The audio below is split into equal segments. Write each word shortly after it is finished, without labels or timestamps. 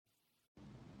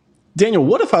Daniel,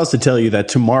 what if I was to tell you that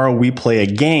tomorrow we play a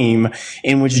game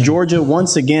in which Georgia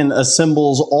once again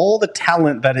assembles all the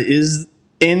talent that is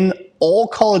in all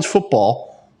college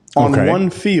football on one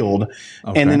field,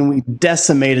 and then we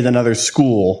decimated another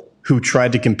school who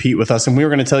tried to compete with us, and we were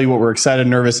going to tell you what we're excited,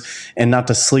 nervous, and not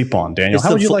to sleep on, Daniel.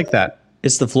 How would you like that?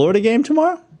 It's the Florida game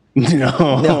tomorrow? No.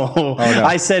 Oh, no.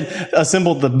 I said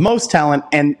assembled the most talent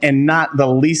and not the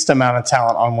least amount of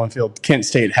talent on one field. Kent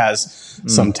State has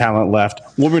some talent left.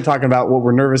 We'll be talking about what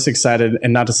we're nervous, excited,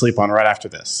 and not to sleep on right after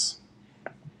this.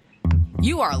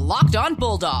 You are Locked On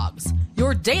Bulldogs,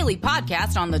 your daily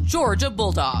podcast on the Georgia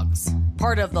Bulldogs.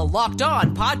 Part of the Locked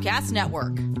On Podcast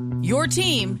Network, your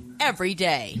team every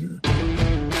day.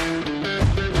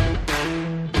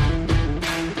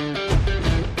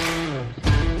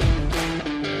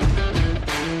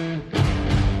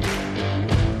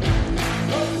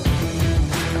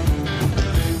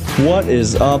 What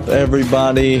is up,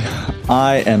 everybody?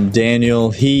 I am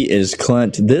Daniel. He is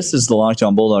Clint. This is the Locked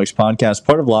On Bulldogs podcast,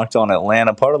 part of Locked On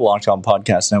Atlanta, part of the Locked On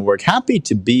Podcast Network. Happy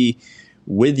to be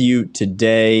with you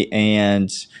today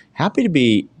and happy to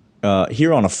be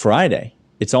here on a Friday.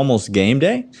 It's almost game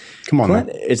day. Come on, Clint,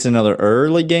 man. It's another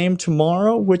early game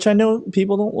tomorrow, which I know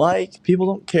people don't like, people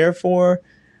don't care for.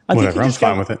 Whatever, I'm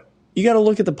fine with it. You got to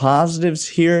look at the positives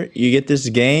here. You get this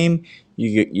game.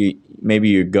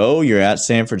 You're at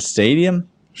Sanford Stadium.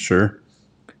 Sure.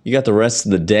 You got the rest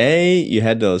of the day. You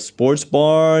head to a sports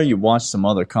bar. You watch some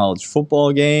other college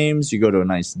football games. You go to a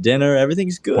nice dinner.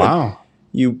 Everything's good. Wow.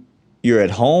 You're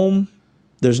at home.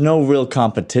 There's no real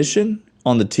competition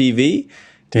on the TV.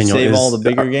 Daniel, save all the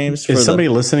bigger games. Is somebody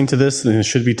listening to this and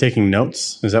should be taking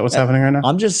notes? Is that what's happening right now?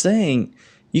 I'm just saying,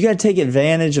 you got to take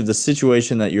advantage of the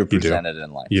situation that you're presented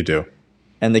in life. You do.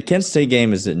 And the Kent State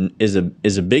game is a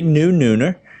big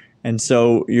nooner, and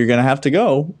so you're going to have to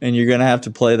go and you're going to have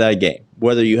to play that game,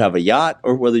 whether you have a yacht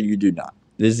or whether you do not.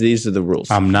 These are the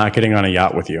rules. I'm not getting on a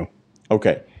yacht with you.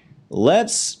 Okay,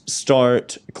 let's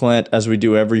start, Clint, as we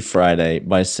do every Friday,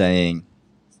 by saying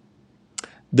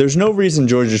there's no reason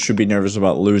Georgia should be nervous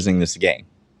about losing this game.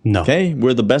 No. Okay,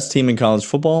 we're the best team in college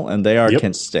football, and they are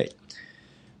Kent State.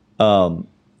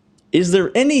 Is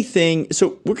there anything –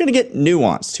 so we're going to get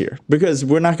nuanced here because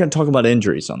we're not going to talk about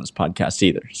injuries on this podcast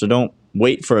either. So don't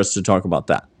wait for us to talk about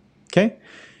that, okay?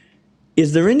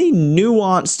 Is there any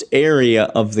nuanced area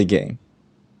of the game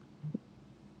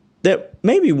that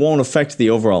maybe won't affect the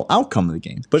overall outcome of the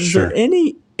game? But is there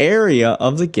any area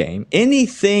of the game,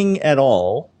 anything at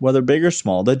all, whether big or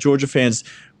small, that Georgia fans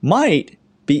might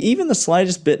be even the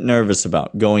slightest bit nervous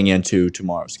about going into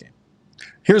tomorrow's game?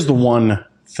 Here's the one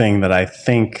thing that I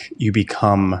think you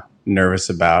become nervous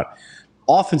about.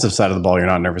 Offensive side of the ball, you're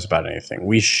not nervous about anything.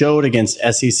 We showed against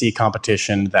SEC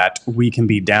competition that we can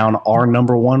be down our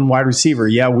number one wide receiver.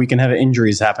 Yeah, we can have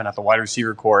injuries happen at the wide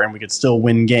receiver core, and we could still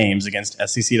win games against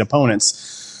SEC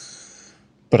opponents.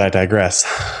 But I digress.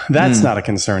 That's not a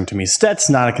concern to me. Stet's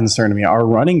not a concern to me. Our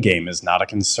running game is not a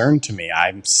concern to me.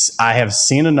 I have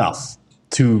seen enough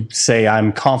to say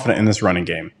I'm confident in this running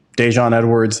game. Dejon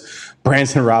Edwards,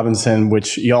 Branson Robinson,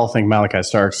 which y'all think Malachi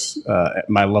Starks,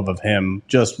 my love of him,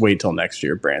 just wait till next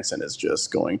year. Branson is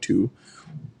just going to,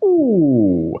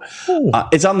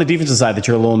 it's on the defensive side that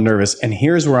you're a little nervous, and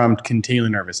here's where I'm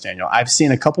continually nervous, Daniel. I've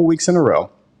seen a couple weeks in a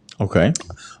row of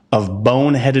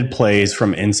boneheaded plays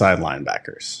from inside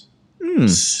linebackers.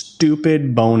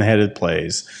 Stupid boneheaded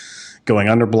plays. Going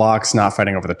under blocks, not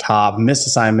fighting over the top, missed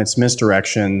assignments,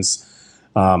 misdirections,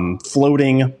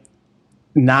 floating,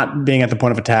 not being at the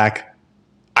point of attack.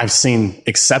 I've seen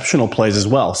exceptional plays as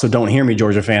well. So don't hear me,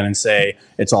 Georgia fan, and say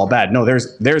it's all bad. No,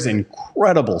 there's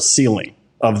incredible ceiling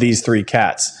of these three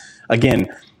cats. Again,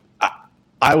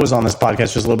 I was on this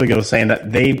podcast just a little bit ago saying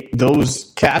that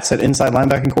those cats at inside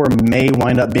linebacking core may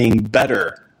wind up being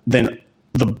better than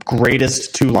the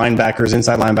greatest two linebackers,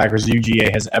 inside linebackers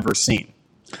UGA has ever seen.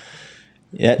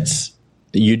 Yes,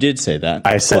 you did say that.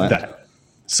 I said that.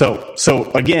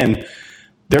 So again,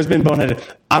 there's been boneheaded.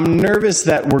 I'm nervous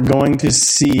that we're going to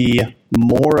see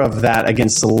more of that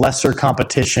against lesser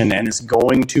competition, and it's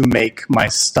going to make my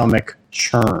stomach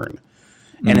churn.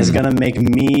 And it's going to make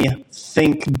me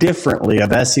think differently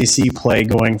of SEC play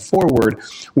going forward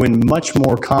when much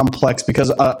more complex, because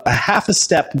a half a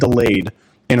step delayed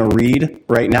in a read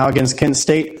right now against Kent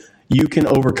State, you can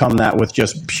overcome that with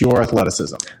just pure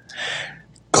athleticism.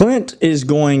 Clint is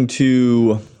going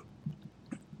to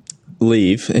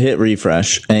leave, hit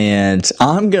refresh, and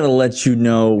I'm going to let you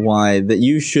know why that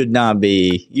you shouldn't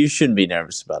be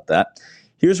nervous about that.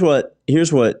 Here's what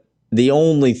the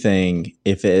only thing,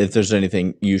 if there's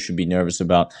anything you should be nervous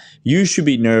about, you should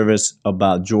be nervous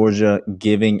about Georgia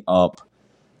giving up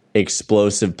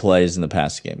explosive plays in the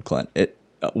passing game, Clint.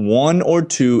 One or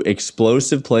two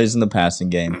explosive plays in the passing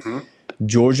game,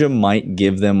 Georgia might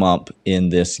give them up in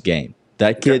this game.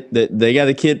 That kid, they got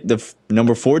a kid,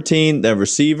 number 14, the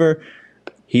receiver,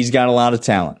 he's got a lot of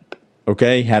talent.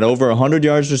 Okay, had over 100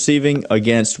 yards receiving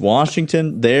against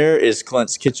Washington. There is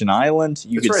Clint's Kitchen Island.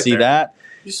 You could see that.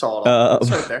 You saw it all.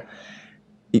 It's right there.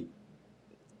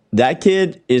 That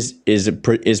kid is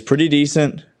pretty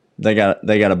decent. They got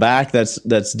a back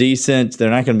that's decent. They're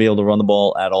not going to be able to run the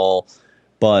ball at all.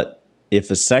 But if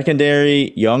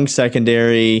the young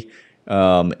secondary,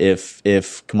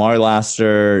 if Kamari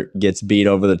Lassiter gets beat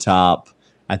over the top,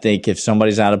 I think if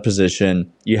somebody's out of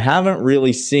position, you haven't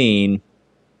really seen.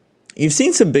 You've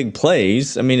seen some big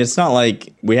plays. I mean, it's not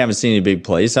like we haven't seen any big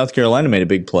plays. South Carolina made a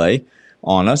big play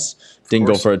on us. Didn't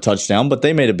go for a touchdown, but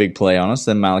they made a big play on us.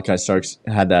 Then Malachi Starks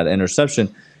had that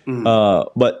interception.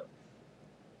 But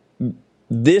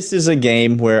this is a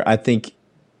game where I think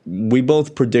we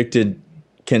both predicted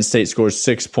Kent State scores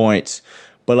 6 points.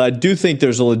 But I do think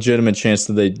there's a legitimate chance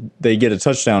that they get a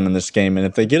touchdown in this game. And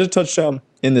if they get a touchdown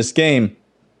in this game,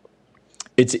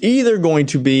 it's either going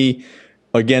to be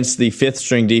against the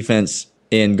fifth-string defense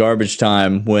in garbage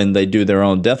time when they do their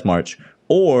own death march,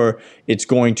 or it's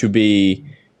going to be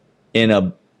in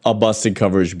a busted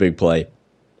coverage big play.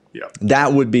 Yeah.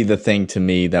 That would be the thing to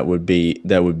me that would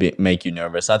make you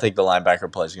nervous. I think the linebacker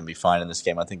play is going to be fine in this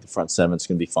game. I think the front seven is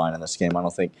going to be fine in this game. I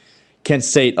don't think Kent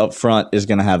State up front is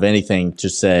going to have anything to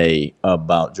say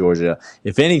about Georgia.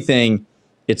 If anything,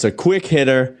 it's a quick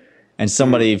hitter and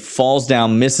somebody falls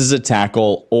down, misses a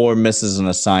tackle, or misses an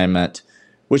assignment,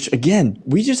 which, again,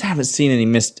 we just haven't seen any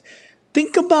missed.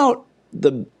 Think about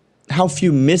how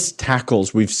few missed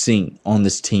tackles we've seen on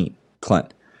this team,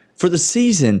 Clint. For the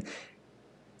season,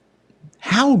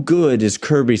 how good is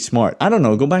Kirby Smart? I don't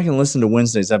know. Go back and listen to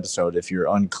Wednesday's episode if you're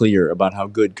unclear about how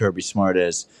good Kirby Smart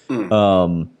is.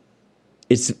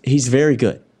 He's very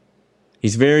good.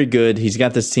 He's very good. He's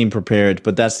got this team prepared,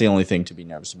 but that's the only thing to be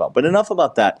nervous about. But enough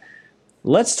about that.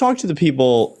 Let's talk to the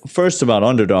people first about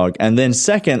Underdog, and then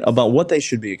second about what they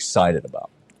should be excited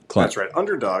about. Clint. That's right.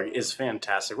 Underdog is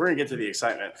fantastic. We're going to get to the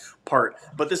excitement part,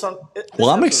 but this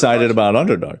I'm excited about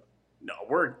Underdog. No,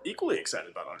 we're equally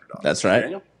excited about Underdog. That's right.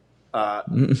 Daniel?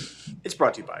 It's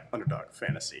brought to you by Underdog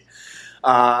Fantasy.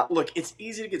 Look, it's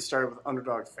easy to get started with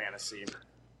Underdog Fantasy.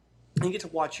 You get to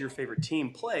watch your favorite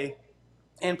team play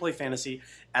and play fantasy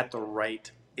at the right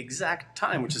exact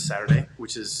time, which is Saturday,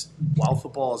 which is while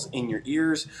football is in your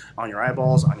ears, on your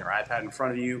eyeballs, on your iPad in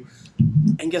front of you.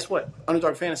 And guess what?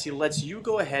 Underdog Fantasy lets you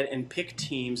go ahead and pick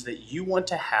teams that you want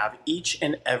to have each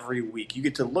and every week. You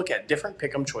get to look at different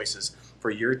pick'em choices for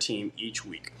your team each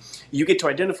week. You get to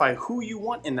identify who you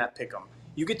want in that pick'em.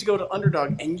 You get to go to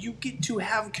Underdog, and you get to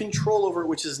have control over it,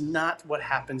 which is not what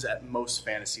happens at most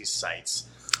fantasy sites.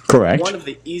 Correct. One of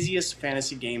the easiest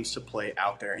fantasy games to play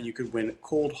out there, and you could win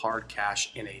cold hard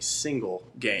cash in a single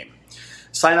game.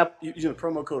 Sign up using the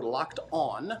promo code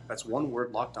LOCKEDON. That's one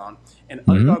word, locked on. And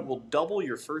Underdog will double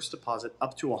your first deposit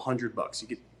up to $100. You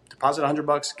get deposit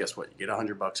 $100. Guess what? You get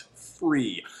 $100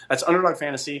 free. That's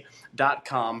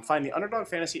UnderdogFantasy.com. Find the Underdog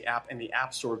Fantasy app in the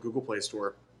App Store, Google Play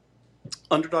Store.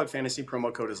 Underdog Fantasy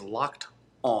promo code is locked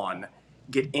on.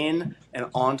 Get in and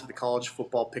on to the college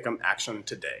football pick'em action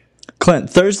today. Clint,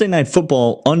 Thursday Night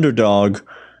Football, Underdog,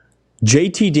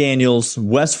 JT Daniels,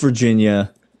 West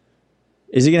Virginia.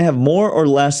 Is he going to have more or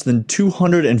less than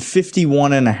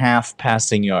 251.5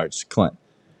 passing yards, Clint?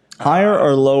 Higher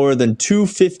or lower than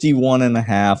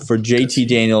 251.5 for JT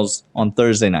Daniels on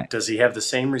Thursday night? Does he have the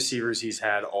same receivers he's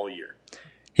had all year?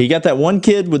 He got that one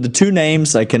kid with the two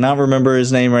names. I cannot remember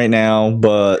his name right now,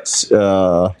 but it's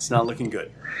not looking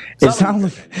good. It's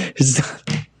not.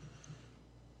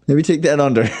 Maybe take that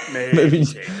under. Maybe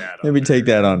take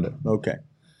that under. Okay.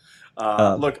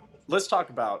 Look, let's talk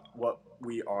about what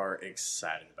we are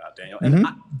excited about, Daniel. And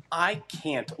I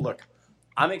can't look.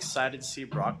 I'm excited to see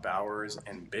Brock Bowers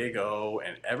and Big O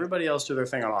and everybody else do their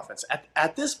thing on offense.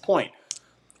 At this point,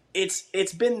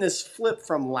 it's been this flip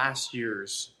from last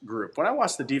year's group. When I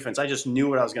watched the defense, I just knew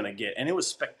what I was going to get, and it was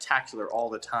spectacular all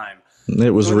the time.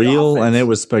 It was real, and it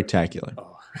was spectacular.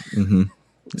 Oh.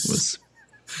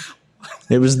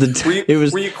 It was.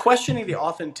 Were you questioning the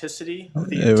authenticity, of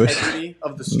the integrity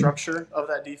of the structure of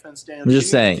that defense, Daniel? I'm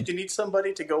just saying. Did you need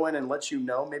somebody to go in and let you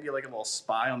know, maybe like a little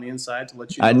spy on the inside to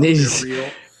let you know they're real?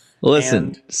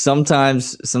 Listen,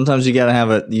 sometimes you gotta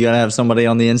have somebody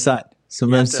on the inside.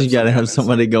 Sometimes you gotta have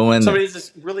somebody go in. Somebody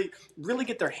just really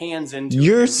get their hands into.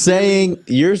 You're saying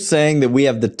that we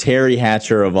have the Terry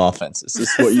Hatcher of offenses.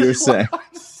 Is what you're saying?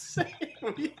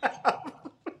 We have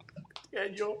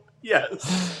Daniel.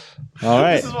 Yes. All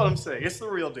right. This is what I'm saying. It's the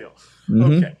real deal. Mm-hmm.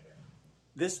 Okay.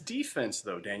 This defense,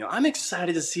 though, Daniel, I'm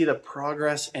excited to see the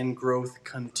progress and growth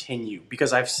continue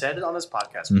because I've said it on this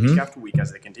podcast week after week.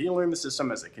 As they continue to learn the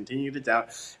system, as they continue to get down,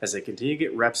 as they continue to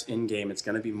get reps in game, it's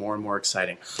going to be more and more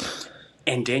exciting.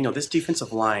 And Daniel, this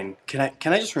defensive line, can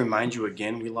I just remind you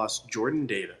again? We lost Jordan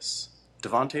Davis,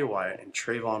 Devontae Wyatt, and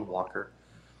Trayvon Walker,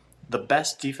 the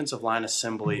best defensive line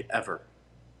assembly ever,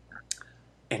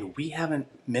 and we haven't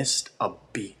missed a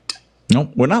beat.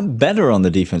 No, we're not better on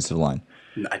the defensive line.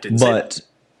 I didn't say that.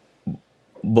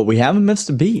 But we haven't missed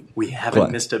a beat. We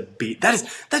haven't missed a beat.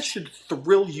 That should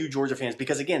thrill you, Georgia fans,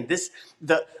 because again,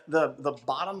 the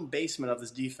bottom basement of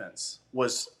this defense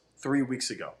was 3 weeks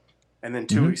ago, and then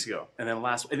 2 weeks ago, and then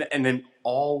and then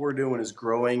all we're doing is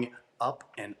growing up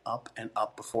and up and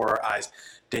up before our eyes.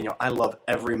 Daniel, I love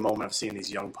every moment of seeing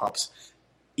these young pups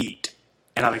eat,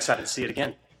 and I'm excited to see it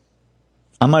again.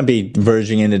 I might be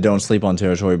verging into don't sleep on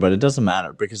territory, but it doesn't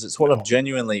matter because it's what I'm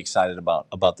genuinely excited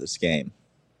about this game.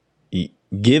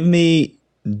 Give me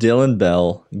Dylan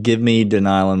Bell, give me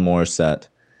Denylon Morissette,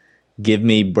 give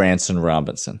me Branson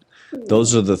Robinson.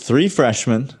 Those are the three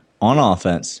freshmen on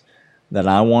offense that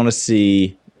I want to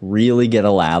see really get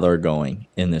a lather going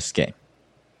in this game.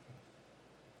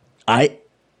 I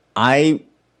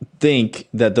think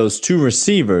that those two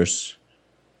receivers,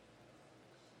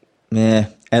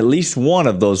 at least one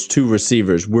of those two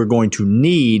receivers we're going to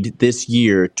need this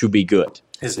year to be good.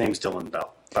 His name's Dylan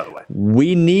Bell, by the way.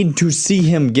 We need to see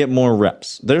him get more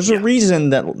reps. There's a reason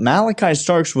that Malachi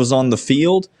Starks was on the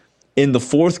field in the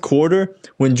fourth quarter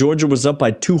when Georgia was up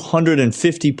by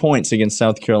 250 points against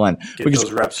South Carolina. Get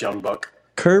those reps, young buck.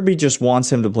 Kirby just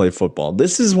wants him to play football.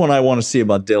 This is what I want to see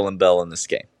about Dylan Bell in this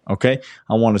game, okay?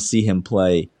 I want to see him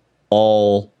play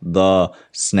all the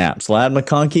snaps. Ladd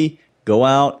McConkey, go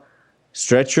out,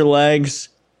 stretch your legs,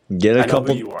 get a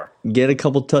couple.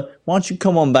 Why don't you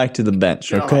come on back to the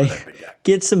bench, okay?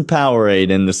 Get some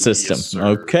Powerade in the system,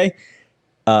 okay?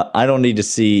 I don't need to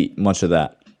see much of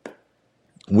that.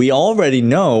 We already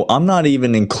know. I'm not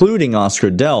even including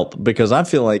Oscar Delp because I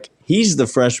feel like he's the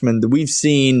freshman that we've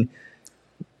seen.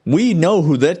 We know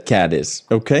who that cat is,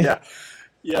 okay?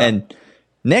 Yeah. And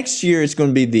next year it's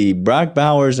going to be the Brock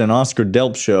Bowers and Oscar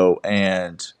Delp show,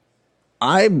 and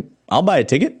I'll buy a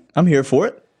ticket. I'm here for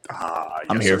it.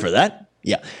 I'm here for that.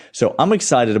 Yeah. So I'm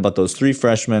excited about those three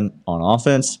freshmen on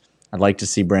offense. I'd like to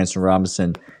see Branson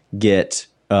Robinson get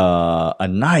a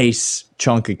nice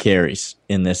chunk of carries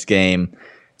in this game.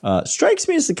 Strikes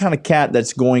me as the kind of cat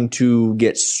that's going to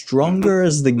get stronger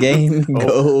as the game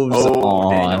goes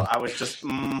on. Daniel, I was just,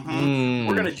 we're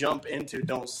going to jump into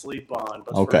Don't Sleep On,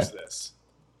 but first this.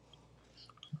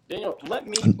 Daniel, let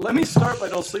me start by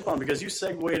Don't Sleep On because you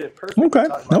segued it perfectly. Okay.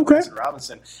 Branson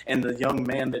Robinson and the young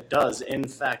man that does, in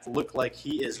fact, look like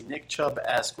he is Nick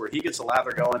Chubb-esque, where he gets a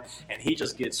lather going and he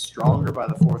just gets stronger by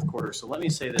the fourth quarter. So let me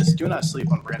say this: do not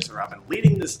sleep on Branson Robinson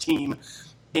leading this team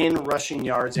in rushing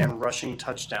yards and rushing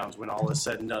touchdowns when all is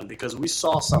said and done, because we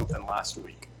saw something last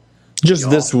week.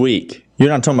 This week. You're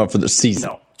not talking about for the season.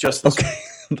 No, just this week.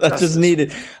 I just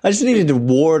needed to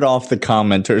ward off the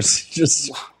commenters.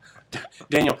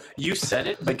 Daniel, you said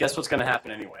it, but guess what's going to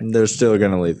happen anyway? They're still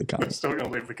going to leave the comment. They're still going to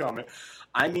leave the comment.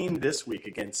 I mean, this week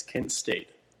against Kent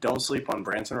State, don't sleep on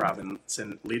Branson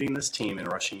Robinson leading this team in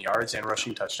rushing yards and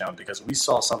rushing touchdowns, because we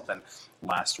saw something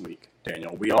last week,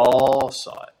 Daniel. We all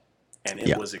saw it, and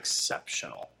it was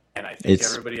exceptional. And I think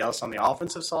everybody else on the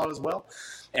offensive saw it as well.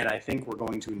 And I think we're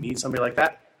going to need somebody like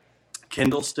that.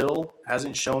 Kendall still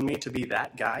hasn't shown me to be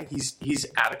that guy. He's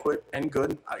adequate and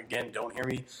good. Again, don't hear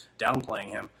me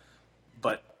downplaying him.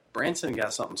 But Branson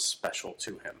got something special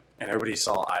to him, and everybody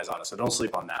saw eyes on it. So don't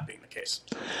sleep on that being the case.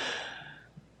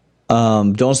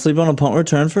 Don't sleep on a punt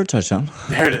return for a touchdown.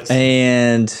 There it is.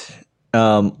 And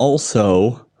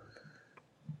also,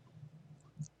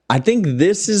 I think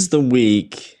this is the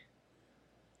week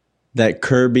that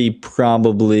Kirby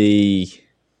probably –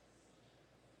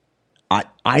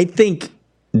 I think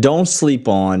don't sleep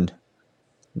on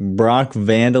Brock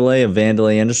Vandelay of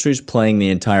Vandelay Industries playing the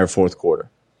entire fourth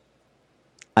quarter.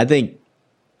 I think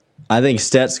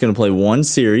Stet's going to play one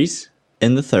series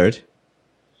in the third.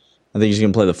 I think he's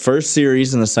going to play the first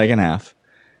series in the second half.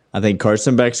 I think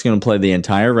Carson Beck's going to play the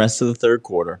entire rest of the third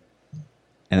quarter.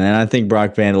 And then I think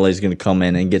Brock Vandelay is going to come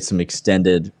in and get some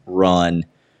extended run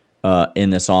in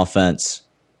this offense.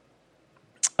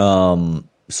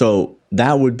 So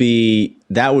that would be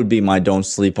my don't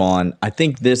sleep on. I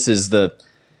think this is the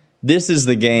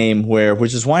game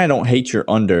which is why I don't hate your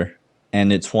under.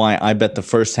 And it's why I bet the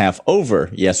first half over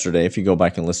yesterday, if you go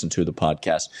back and listen to the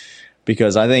podcast.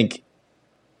 Because I think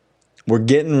we're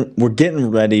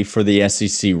getting ready for the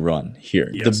SEC run here.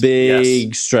 Yes. The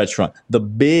big stretch run. The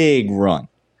big run.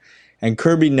 And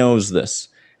Kirby knows this.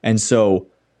 And so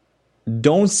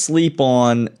don't sleep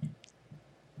on,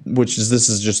 this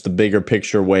is just the bigger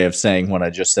picture way of saying what I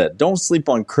just said. Don't sleep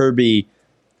on Kirby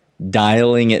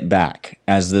dialing it back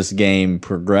as this game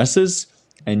progresses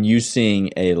and you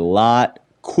seeing a lot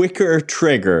quicker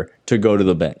trigger to go to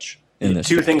the bench.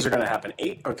 Two things are going to happen.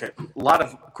 A lot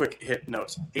of quick hit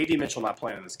notes. AD Mitchell not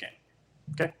playing in this game.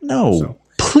 Okay. No,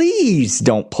 please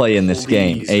don't play in this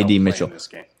game. AD Mitchell.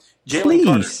 Jalen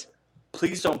Carter,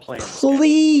 please don't play in this game.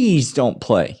 Please don't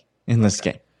play in this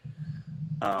game.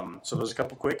 So there's a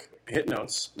couple quick hit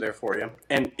notes there for you.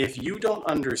 And if you don't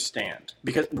understand,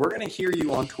 because we're going to hear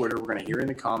you on Twitter, we're going to hear you in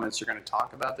the comments, you're going to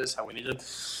talk about this, how we need to.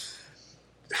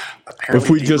 If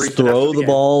we just throw the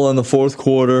ball in the fourth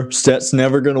quarter, Stet's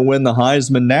never going to win the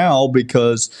Heisman now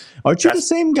because aren't you the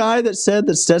same guy that said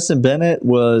that Stetson Bennett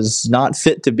was not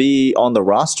fit to be on the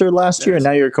roster last year, and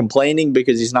now you're complaining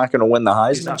because he's not going to win the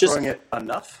Heisman? He's not throwing it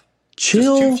enough.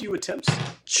 Chill. Just too few attempts.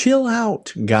 Chill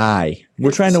out, guy.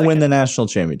 We're trying to win the national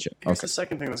championship. Here's the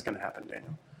second thing that's going to happen,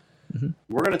 Daniel.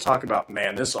 We're going to talk about,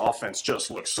 this offense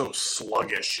just looks so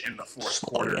sluggish in the fourth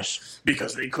quarter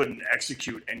because they couldn't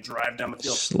execute and drive down the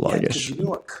field. Sluggish. You know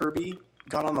what Kirby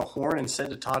got on the horn and said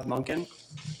to Todd Monken?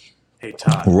 Hey,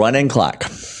 Todd. Running clock.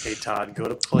 Hey, Todd, go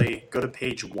to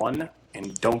page 1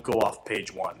 and don't go off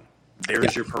page 1.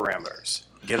 There's your parameters.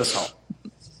 Get us home.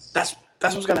 That's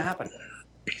what's going to happen.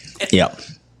 Yep.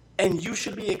 And you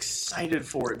should be excited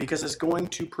for it because it's going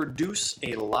to produce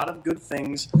a lot of good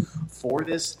things for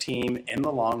this team in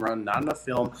the long run. Not enough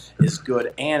film is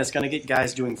good, and it's going to get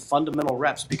guys doing fundamental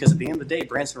reps because at the end of the day,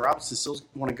 Branson Robinson still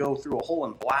want to go through a hole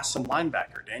and blast some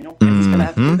linebacker, Daniel. And he's going to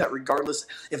have to do that regardless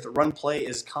if the run play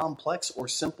is complex or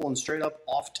simple and straight up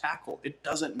off tackle. It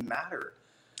doesn't matter.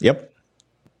 Yep.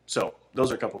 So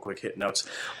those are a couple quick hit notes.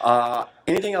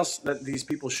 Anything else that these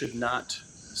people should not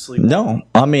sleep? No,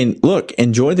 look,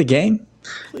 enjoy the game.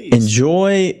 Please.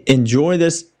 Enjoy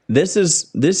this. This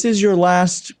is your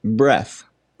last breath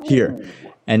here. Ooh.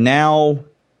 And now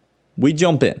we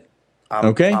jump in.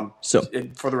 Okay? So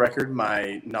for the record,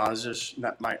 my nauseousness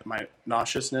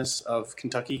of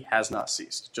Kentucky has not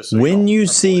ceased. Just so when you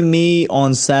see me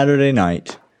on Saturday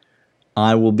night,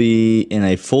 I will be in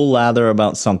a full lather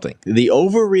about something. The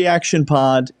Overreaction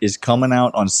Pod is coming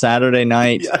out on Saturday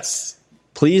night. Yes.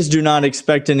 Please do not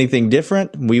expect anything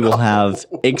different. We will have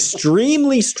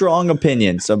extremely strong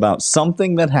opinions about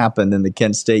something that happened in the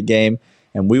Kent State game,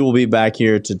 and we will be back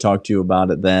here to talk to you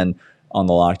about it then on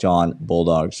the Locked On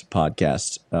Bulldogs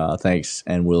podcast. Thanks,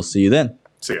 and we'll see you then.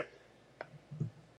 See ya.